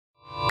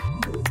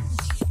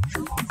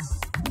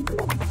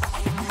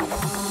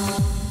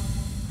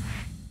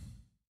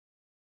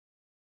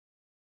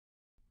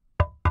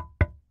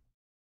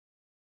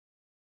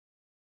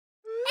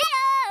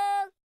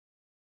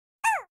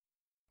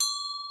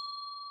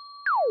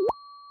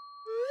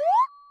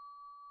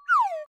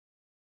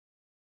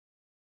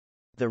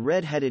The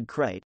red-headed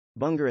krait,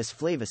 Bungarus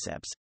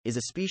flaviceps, is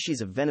a species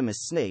of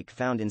venomous snake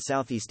found in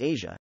Southeast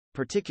Asia,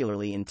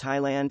 particularly in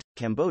Thailand,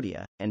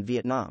 Cambodia, and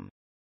Vietnam.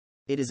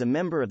 It is a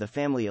member of the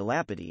family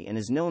Elapidae and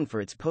is known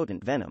for its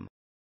potent venom.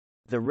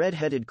 The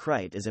red-headed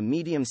krait is a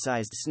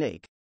medium-sized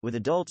snake, with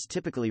adults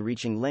typically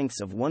reaching lengths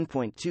of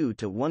 1.2 to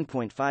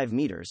 1.5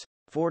 meters,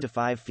 4 to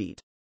 5 feet.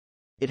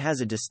 It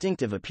has a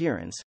distinctive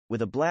appearance,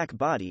 with a black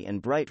body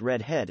and bright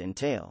red head and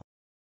tail.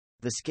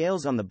 The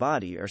scales on the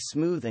body are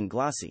smooth and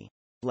glossy.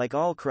 Like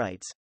all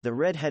krites, the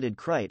red-headed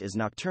krait is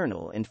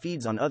nocturnal and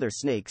feeds on other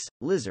snakes,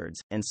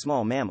 lizards, and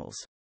small mammals.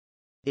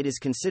 It is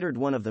considered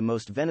one of the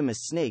most venomous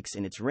snakes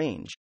in its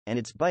range, and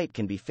its bite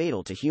can be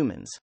fatal to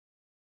humans.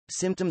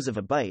 Symptoms of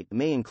a bite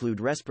may include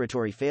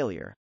respiratory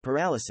failure,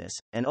 paralysis,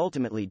 and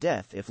ultimately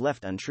death if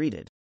left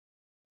untreated.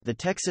 The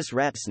Texas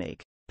rat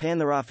snake,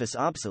 Pantherophis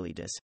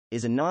obsoletus,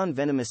 is a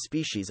non-venomous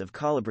species of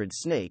colubrid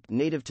snake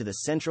native to the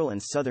central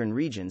and southern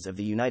regions of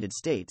the United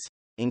States,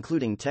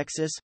 including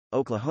Texas,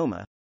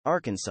 Oklahoma,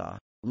 Arkansas,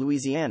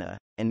 Louisiana,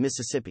 and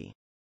Mississippi.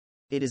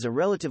 It is a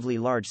relatively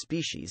large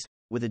species,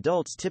 with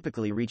adults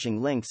typically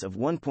reaching lengths of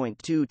 1.2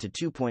 to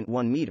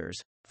 2.1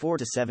 meters, 4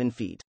 to 7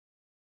 feet.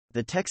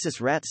 The Texas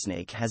rat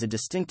snake has a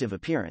distinctive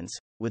appearance,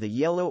 with a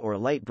yellow or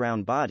light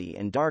brown body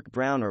and dark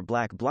brown or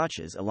black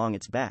blotches along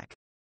its back.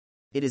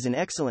 It is an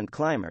excellent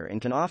climber and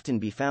can often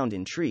be found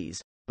in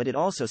trees, but it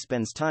also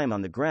spends time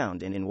on the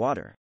ground and in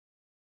water.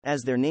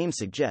 As their name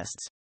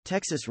suggests,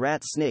 Texas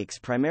rat snakes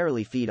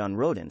primarily feed on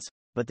rodents,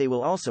 but they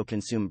will also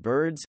consume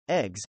birds,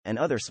 eggs, and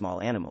other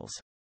small animals.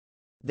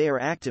 They are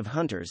active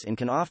hunters and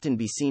can often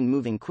be seen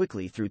moving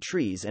quickly through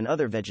trees and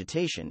other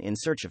vegetation in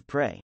search of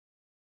prey.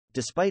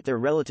 Despite their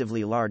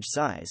relatively large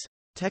size,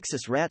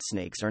 Texas rat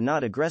snakes are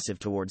not aggressive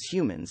towards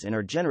humans and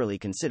are generally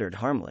considered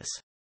harmless.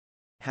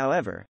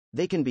 However,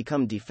 they can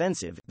become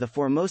defensive. The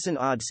Formosan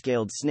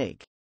odd-scaled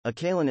snake,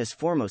 Acalanus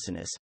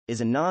formosanus, is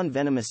a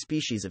non-venomous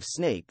species of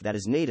snake that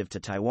is native to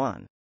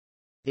Taiwan.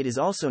 It is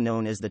also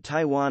known as the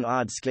Taiwan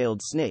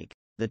odd-scaled snake,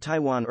 the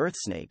Taiwan earth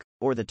snake,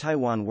 or the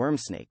Taiwan worm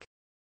snake.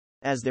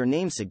 As their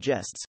name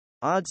suggests,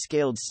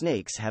 odd-scaled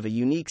snakes have a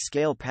unique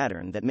scale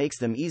pattern that makes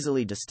them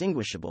easily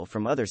distinguishable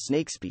from other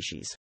snake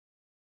species.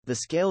 The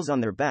scales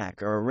on their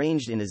back are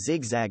arranged in a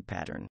zigzag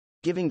pattern,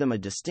 giving them a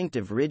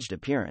distinctive ridged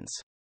appearance.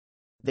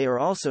 They are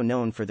also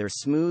known for their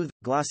smooth,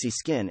 glossy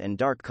skin and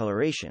dark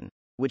coloration,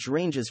 which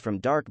ranges from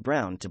dark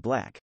brown to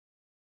black.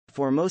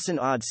 Formosan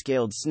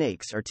odd-scaled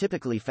snakes are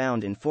typically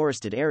found in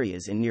forested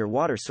areas and near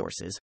water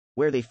sources,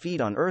 where they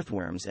feed on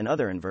earthworms and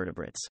other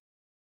invertebrates.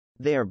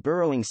 They are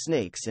burrowing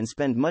snakes and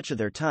spend much of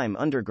their time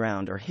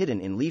underground or hidden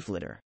in leaf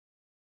litter.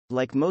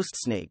 Like most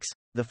snakes,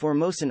 the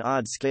Formosan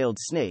odd-scaled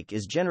snake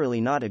is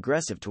generally not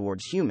aggressive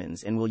towards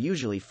humans and will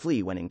usually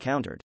flee when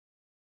encountered.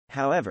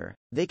 However,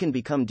 they can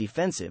become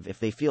defensive if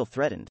they feel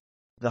threatened.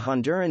 The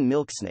Honduran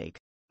milk snake,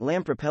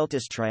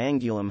 Lampropeltis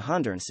triangulum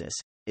hondurensis,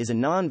 is a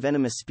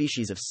non-venomous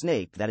species of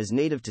snake that is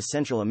native to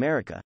Central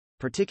America,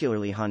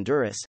 particularly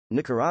Honduras,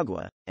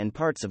 Nicaragua, and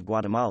parts of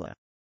Guatemala.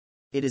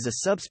 It is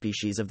a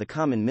subspecies of the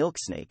common milk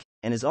snake,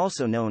 and is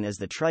also known as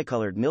the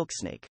tricolored milk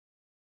snake.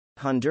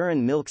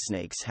 Honduran milk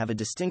snakes have a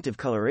distinctive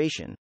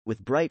coloration,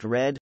 with bright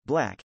red,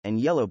 black,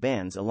 and yellow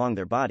bands along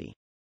their body.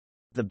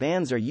 The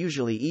bands are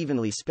usually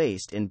evenly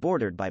spaced and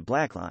bordered by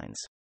black lines.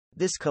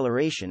 This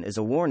coloration is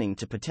a warning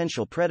to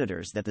potential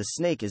predators that the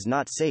snake is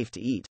not safe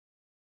to eat.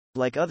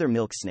 Like other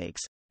milk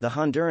snakes, the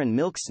Honduran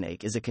milk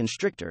snake is a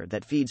constrictor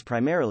that feeds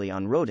primarily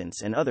on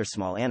rodents and other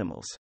small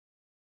animals.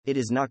 It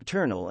is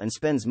nocturnal and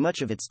spends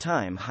much of its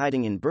time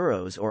hiding in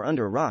burrows or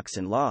under rocks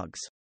and logs.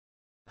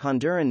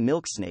 Honduran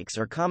milk snakes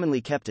are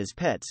commonly kept as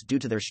pets due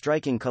to their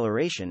striking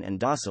coloration and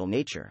docile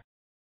nature.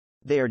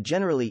 They are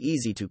generally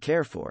easy to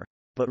care for,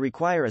 but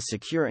require a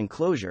secure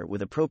enclosure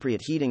with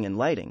appropriate heating and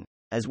lighting,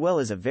 as well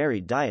as a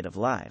varied diet of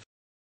live.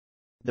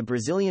 The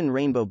Brazilian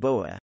rainbow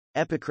boa,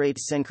 Epicrate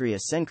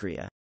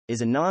cencrea,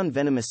 is a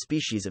non-venomous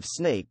species of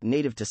snake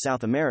native to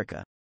South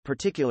America,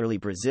 particularly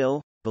Brazil,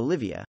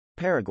 Bolivia,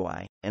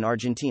 Paraguay, and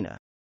Argentina.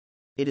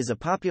 It is a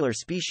popular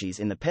species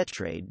in the pet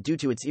trade due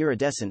to its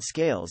iridescent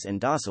scales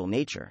and docile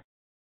nature.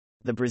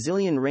 The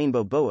Brazilian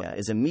rainbow boa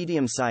is a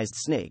medium-sized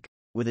snake,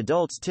 with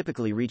adults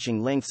typically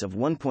reaching lengths of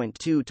 1.2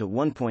 to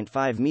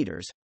 1.5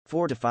 meters,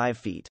 4 to 5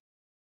 feet.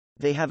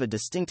 They have a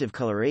distinctive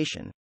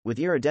coloration, with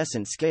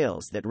iridescent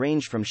scales that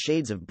range from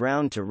shades of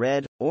brown to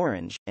red,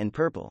 orange, and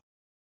purple.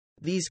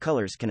 These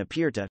colors can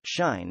appear to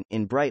shine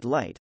in bright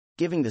light,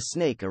 giving the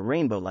snake a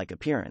rainbow-like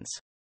appearance.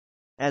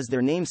 As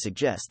their name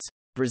suggests,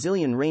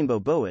 Brazilian rainbow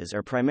boas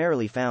are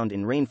primarily found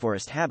in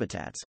rainforest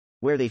habitats,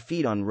 where they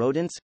feed on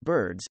rodents,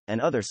 birds, and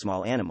other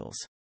small animals.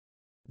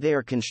 They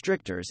are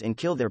constrictors and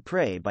kill their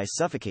prey by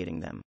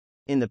suffocating them.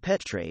 In the pet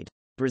trade,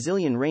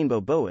 Brazilian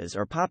rainbow boas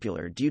are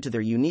popular due to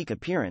their unique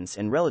appearance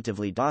and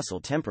relatively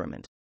docile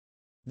temperament.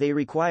 They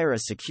require a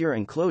secure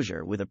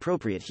enclosure with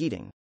appropriate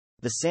heating.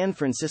 The San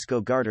Francisco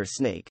garter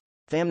snake,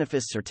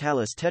 Thamnophis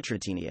sertalis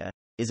tetratinea,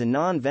 is a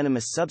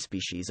non-venomous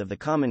subspecies of the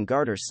common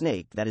garter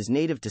snake that is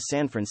native to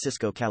San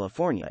Francisco,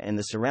 California and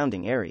the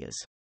surrounding areas.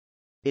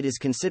 It is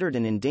considered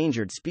an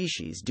endangered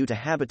species due to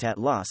habitat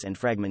loss and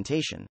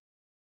fragmentation.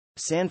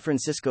 San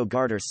Francisco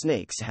garter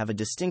snakes have a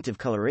distinctive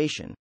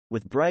coloration,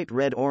 with bright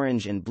red,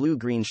 orange, and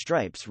blue-green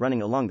stripes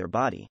running along their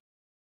body.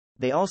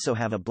 They also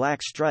have a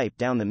black stripe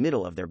down the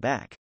middle of their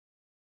back.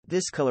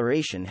 This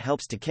coloration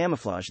helps to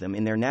camouflage them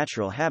in their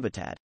natural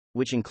habitat,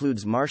 which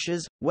includes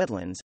marshes,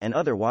 wetlands, and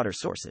other water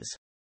sources.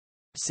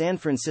 San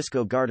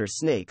Francisco garter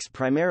snakes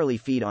primarily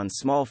feed on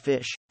small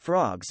fish,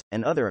 frogs,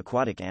 and other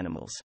aquatic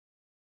animals.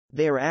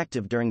 They are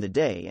active during the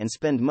day and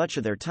spend much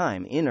of their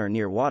time in or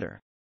near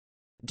water.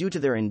 Due to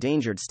their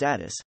endangered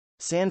status,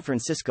 San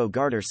Francisco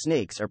garter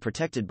snakes are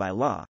protected by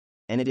law,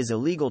 and it is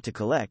illegal to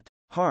collect,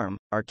 harm,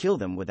 or kill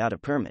them without a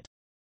permit.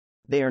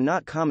 They are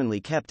not commonly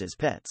kept as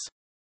pets.